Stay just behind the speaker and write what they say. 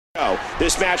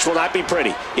This match will not be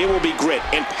pretty. It will be grit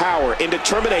and power and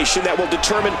determination that will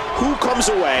determine who comes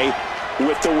away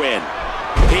with the win.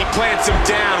 He plants him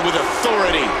down with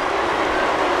authority.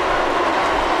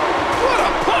 What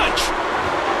a punch!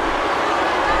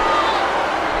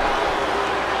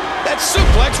 That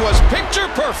suplex was picture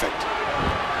perfect.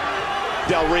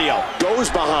 Del Rio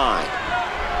goes behind.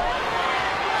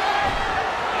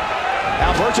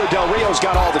 Alberto Del Rio's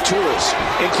got all the tools,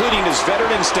 including his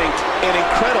veteran instinct and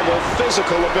incredible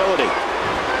physical ability.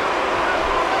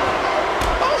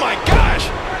 Oh my gosh!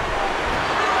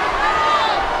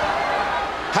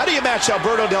 How do you match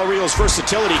Alberto Del Rio's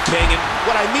versatility, King? And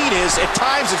what I mean is, at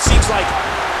times it seems like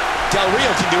Del Rio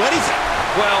can do anything.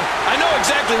 Well, I know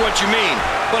exactly what you mean,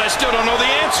 but I still don't know the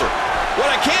answer.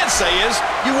 What I can say is,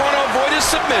 you want to avoid his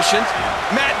submissions,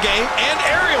 mat game, and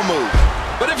aerial moves.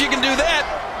 But if you can do that,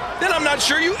 then I'm not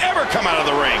sure you ever come out of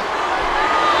the ring.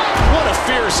 What a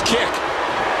fierce kick.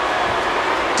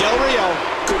 Del Rio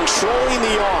controlling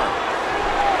the arm.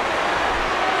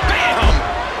 Bam!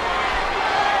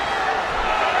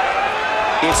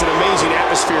 It's an amazing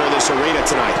atmosphere in this arena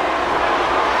tonight.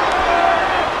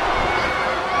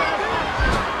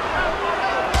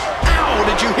 Ow,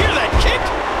 did you hear that kick?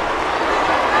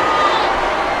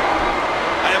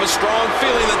 I have a strong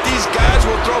feeling that these guys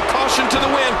will throw caution to the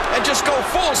wind and just go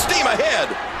full steam ahead.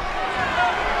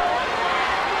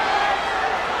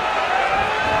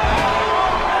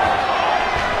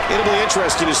 It'll be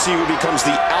interesting to see who becomes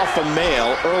the alpha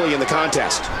male early in the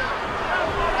contest.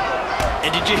 And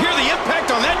did you hear the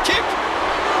impact on that kick?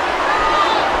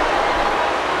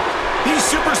 These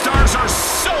superstars are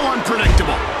so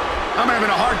unpredictable. I'm having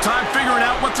a hard time figuring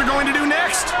out what they're going to do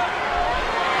next.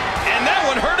 And that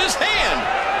one hurt his hand.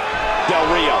 Del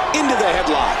Rio into the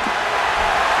headlock.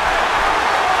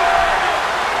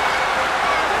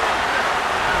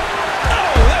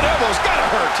 Oh, that elbow's gotta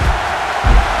hurt.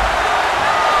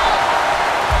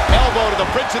 Elbow to the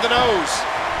bridge of the nose.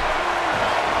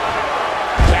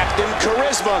 Captain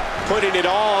Charisma putting it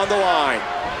all on the line.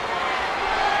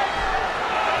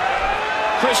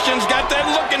 Christian's got that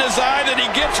look in his eye that he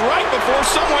gets right before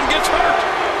someone gets hurt.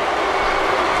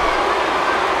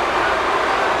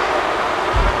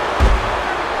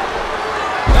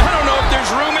 I don't know if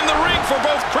there's room in the ring for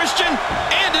both Christian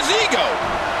and his ego.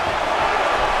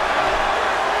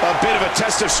 A bit of a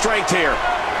test of strength here.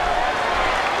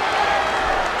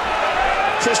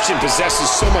 Christian possesses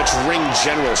so much ring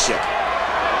generalship.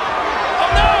 Oh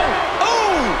no!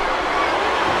 Oh!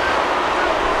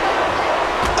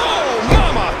 Oh,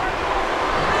 mama!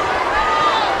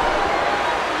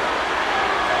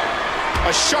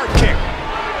 A sharp kick.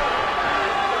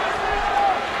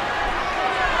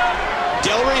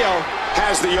 Del Rio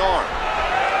has the arm.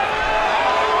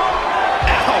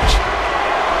 Ouch!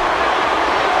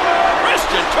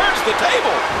 Christian turns the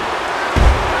table.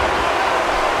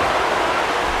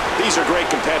 These are great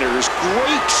competitors,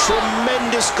 great,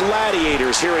 tremendous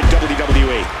gladiators here in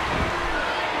WWE.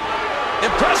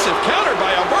 Impressive counter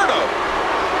by Alberto.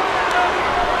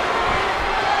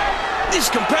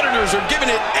 These competitors are giving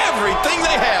it everything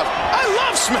they have. I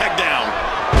love Smackdown.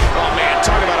 Oh man,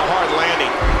 talk about a hard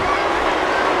landing.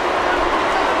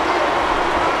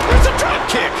 There's a drop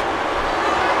kick.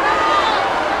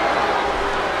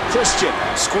 Christian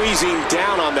squeezing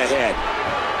down on the head.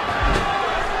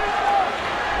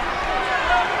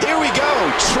 Here we go,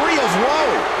 Tree of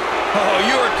Woe. Oh,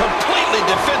 you are completely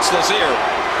defenseless here.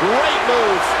 Great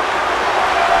move.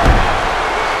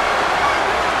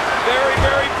 Very,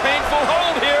 very painful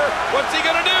hold here. What's he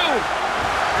gonna do?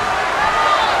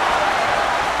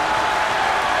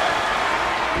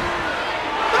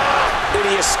 And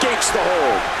he escapes the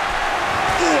hold.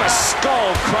 Ooh, a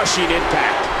skull-crushing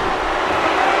impact.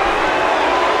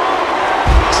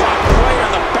 Dropped right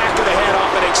on the back of the head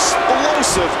off an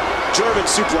explosive German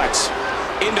suplex.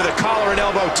 Into the collar and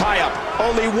elbow tie-up.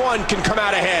 Only one can come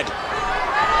out ahead.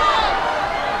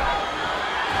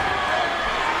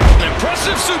 An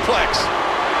impressive suplex.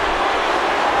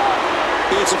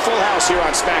 It's a full house here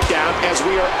on Smackdown as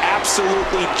we are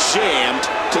absolutely jammed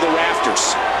to the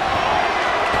rafters.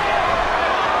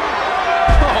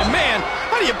 Oh, man.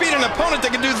 How do you beat an opponent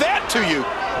that can do that to you?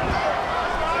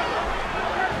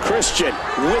 Christian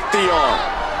with the arm.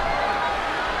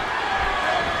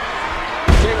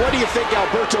 What do you think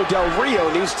Alberto Del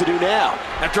Rio needs to do now?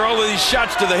 After all of these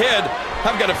shots to the head,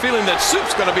 I've got a feeling that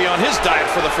soup's going to be on his diet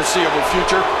for the foreseeable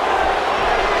future.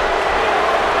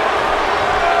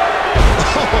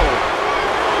 Oh.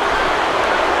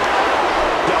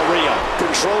 Del Rio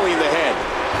controlling the head.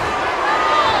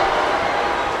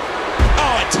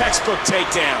 Oh, a textbook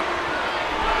takedown.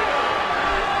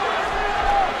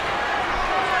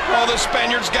 Oh, the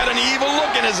Spaniard's got an evil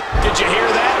look in his... Did you hear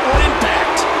that? What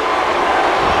impact?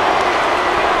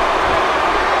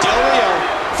 Del Rio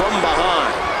from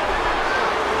behind.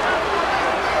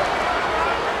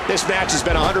 This match has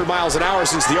been 100 miles an hour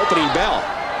since the opening bell.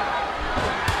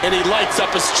 And he lights up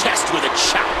his chest with a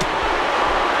chop.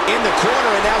 In the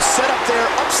corner and now set up there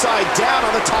upside down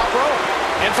on the top rope.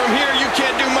 And from here, you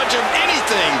can't do much of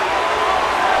anything.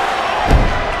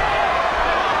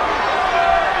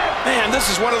 Man, this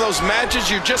is one of those matches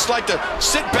you just like to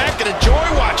sit back and enjoy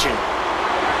watching.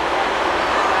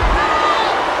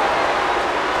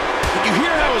 Did you hear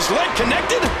how his leg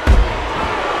connected?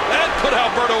 That put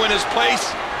Alberto in his place.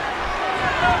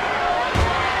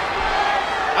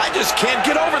 I just can't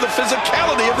get over the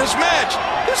physicality of this match.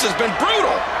 This has been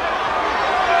brutal.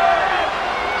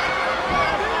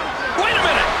 Wait a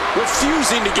minute.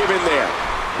 Refusing to give in there.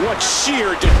 What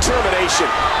sheer determination.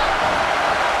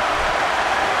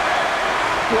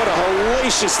 What a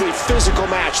hellaciously physical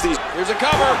match. Here's a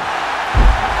cover.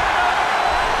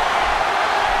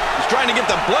 He's trying to get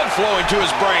the blood flowing to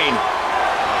his brain.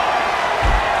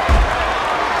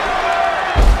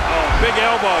 Oh, big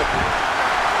elbow.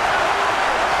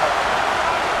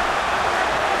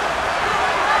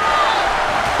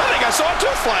 I think I saw a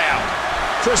tooth fly out.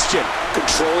 Christian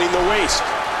controlling the waist.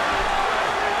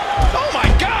 Oh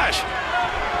my gosh.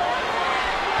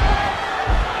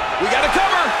 We got a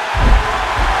cover.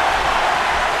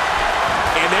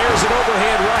 And there's an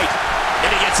overhand right.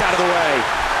 And he gets out of the way.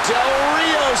 Del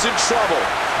Rio's in trouble.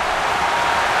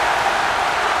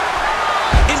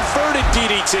 Inverted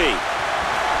DDT.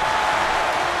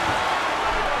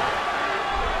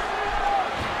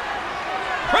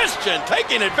 Christian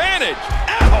taking advantage.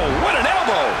 Ow, what an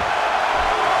elbow.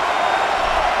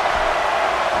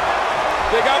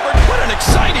 Big Albert, what an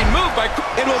exciting move by...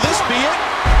 And will this be it?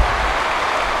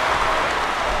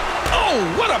 Oh,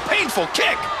 what a painful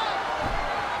kick.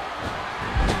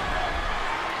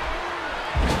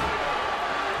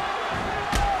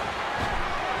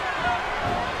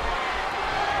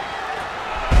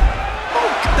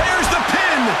 Oh, there's the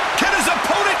pin. Can his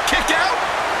opponent kick out?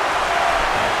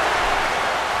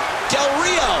 Del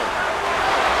Rio.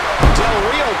 Del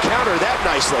Rio countered that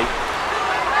nicely.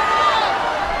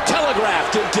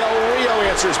 Telegraphed, and Del Rio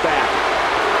answers back.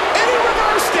 And he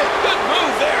reversed it. Good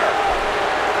move there.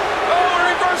 Oh, a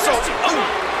reversal. Oh,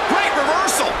 great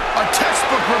reversal. A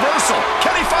textbook reversal.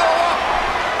 Can he follow up?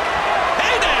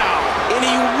 Hey now. And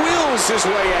he wills his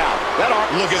way out.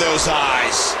 Look at those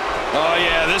eyes. Oh,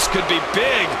 yeah, this could be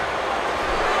big.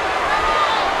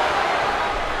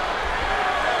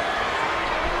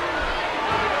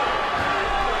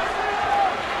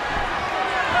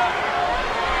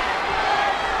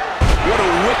 What a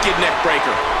wicked neck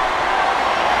breaker.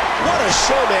 What a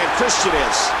showman Christian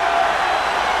is.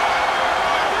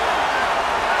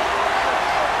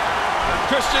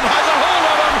 Christian has a hold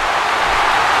of him.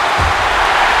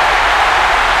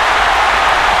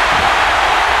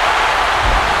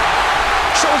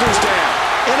 Shoulders down.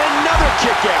 And another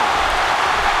kick out.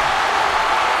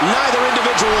 Neither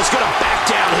individual is going to back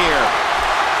down here.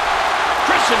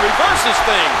 Christian reverses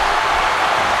things.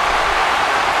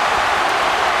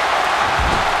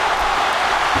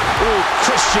 Ooh,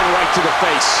 Christian right to the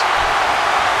face.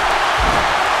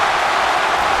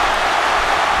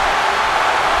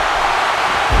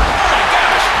 Oh my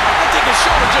gosh, I think his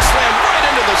shoulder just slammed right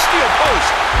into the steel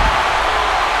post.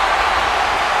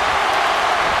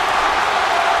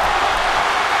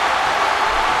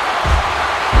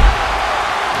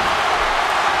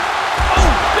 Oh,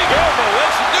 big elbow, that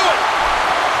should do it.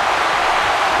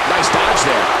 Nice dodge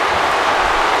there.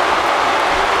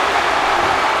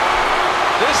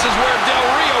 This is where Del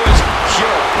Rio is.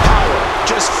 Pure power,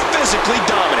 just physically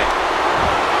dominant.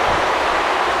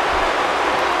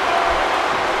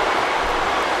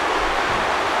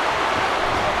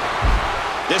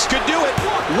 This could do it.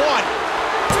 1,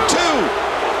 2,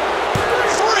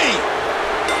 3.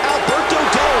 Alberto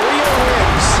Del Rio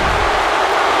wins.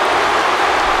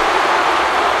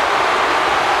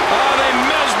 Oh, they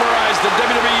mesmerized the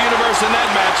WWE Universe in that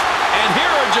match. And here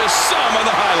are just some of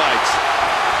the highlights.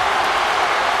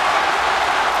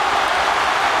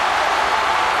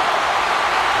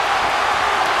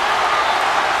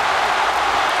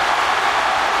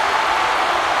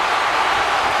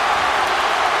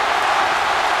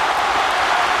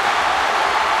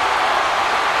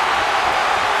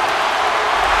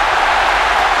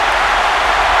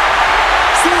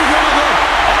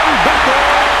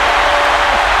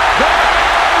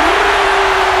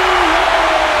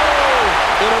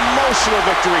 Emotional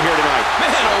victory here tonight.